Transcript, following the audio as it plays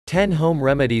10 Home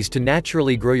Remedies to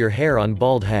Naturally Grow Your Hair on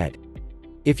Bald Head.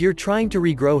 If you're trying to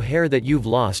regrow hair that you've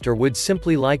lost or would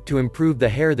simply like to improve the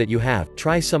hair that you have,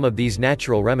 try some of these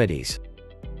natural remedies.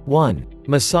 1.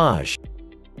 Massage.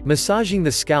 Massaging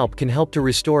the scalp can help to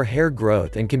restore hair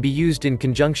growth and can be used in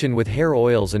conjunction with hair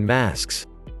oils and masks.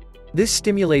 This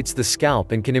stimulates the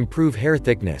scalp and can improve hair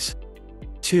thickness.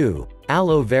 2.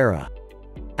 Aloe vera.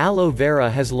 Aloe vera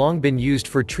has long been used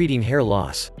for treating hair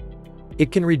loss.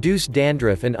 It can reduce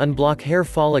dandruff and unblock hair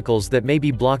follicles that may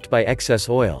be blocked by excess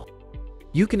oil.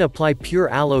 You can apply pure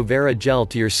aloe vera gel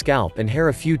to your scalp and hair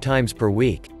a few times per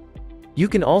week. You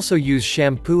can also use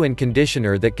shampoo and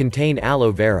conditioner that contain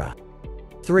aloe vera.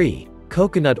 3.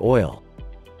 Coconut oil.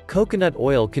 Coconut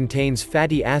oil contains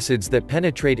fatty acids that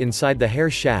penetrate inside the hair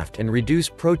shaft and reduce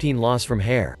protein loss from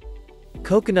hair.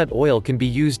 Coconut oil can be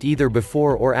used either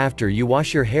before or after you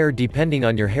wash your hair depending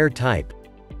on your hair type.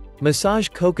 Massage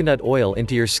coconut oil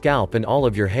into your scalp and all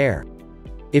of your hair.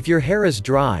 If your hair is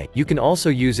dry, you can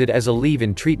also use it as a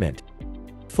leave-in treatment.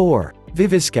 4.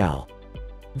 Viviscal.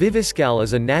 Viviscal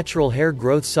is a natural hair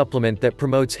growth supplement that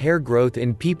promotes hair growth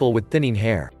in people with thinning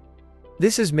hair.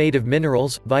 This is made of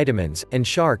minerals, vitamins, and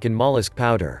shark and mollusk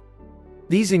powder.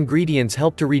 These ingredients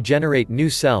help to regenerate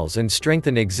new cells and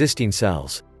strengthen existing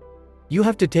cells. You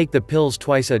have to take the pills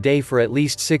twice a day for at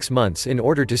least 6 months in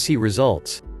order to see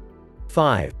results.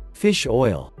 5. Fish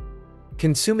oil.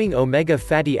 Consuming omega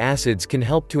fatty acids can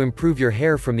help to improve your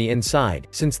hair from the inside,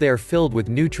 since they are filled with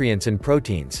nutrients and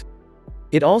proteins.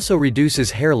 It also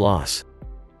reduces hair loss.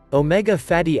 Omega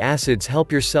fatty acids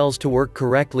help your cells to work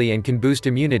correctly and can boost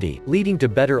immunity, leading to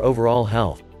better overall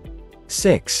health.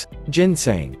 6.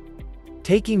 Ginseng.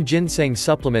 Taking ginseng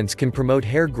supplements can promote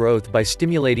hair growth by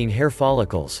stimulating hair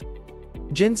follicles.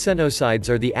 Ginsenosides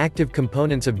are the active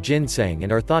components of ginseng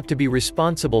and are thought to be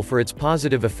responsible for its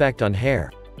positive effect on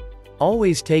hair.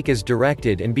 Always take as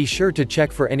directed and be sure to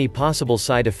check for any possible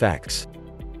side effects.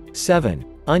 7.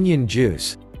 Onion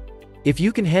juice. If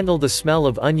you can handle the smell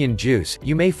of onion juice,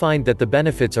 you may find that the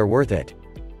benefits are worth it.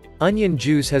 Onion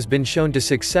juice has been shown to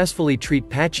successfully treat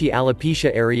patchy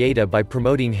alopecia areata by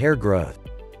promoting hair growth.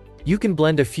 You can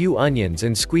blend a few onions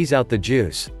and squeeze out the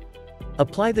juice.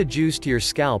 Apply the juice to your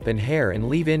scalp and hair and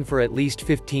leave in for at least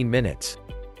 15 minutes.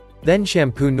 Then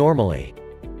shampoo normally.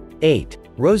 8.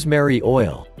 Rosemary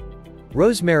oil.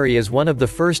 Rosemary is one of the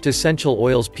first essential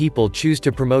oils people choose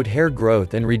to promote hair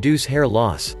growth and reduce hair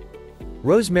loss.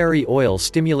 Rosemary oil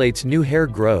stimulates new hair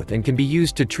growth and can be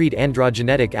used to treat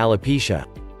androgenetic alopecia.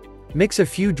 Mix a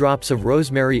few drops of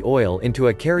rosemary oil into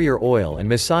a carrier oil and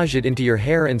massage it into your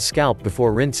hair and scalp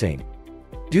before rinsing.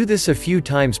 Do this a few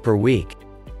times per week.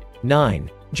 9.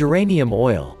 Geranium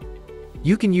oil.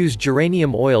 You can use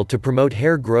geranium oil to promote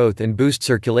hair growth and boost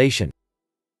circulation.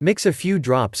 Mix a few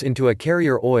drops into a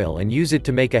carrier oil and use it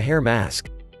to make a hair mask.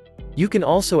 You can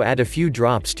also add a few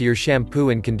drops to your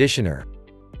shampoo and conditioner.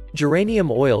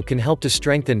 Geranium oil can help to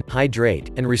strengthen,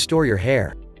 hydrate, and restore your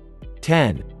hair.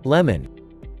 10. Lemon.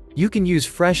 You can use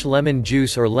fresh lemon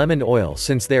juice or lemon oil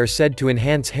since they are said to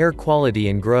enhance hair quality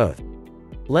and growth.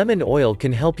 Lemon oil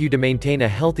can help you to maintain a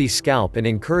healthy scalp and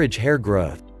encourage hair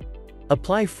growth.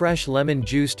 Apply fresh lemon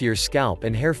juice to your scalp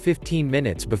and hair 15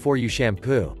 minutes before you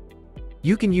shampoo.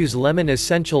 You can use lemon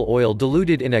essential oil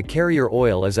diluted in a carrier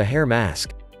oil as a hair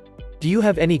mask. Do you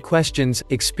have any questions,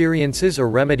 experiences or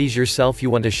remedies yourself you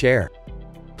want to share?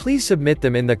 Please submit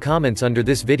them in the comments under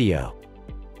this video.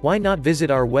 Why not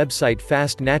visit our website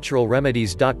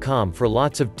fastnaturalremedies.com for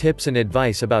lots of tips and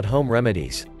advice about home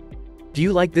remedies. Do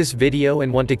you like this video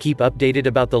and want to keep updated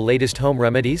about the latest home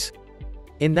remedies?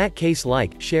 In that case,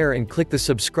 like, share and click the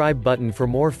subscribe button for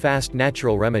more fast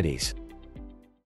natural remedies.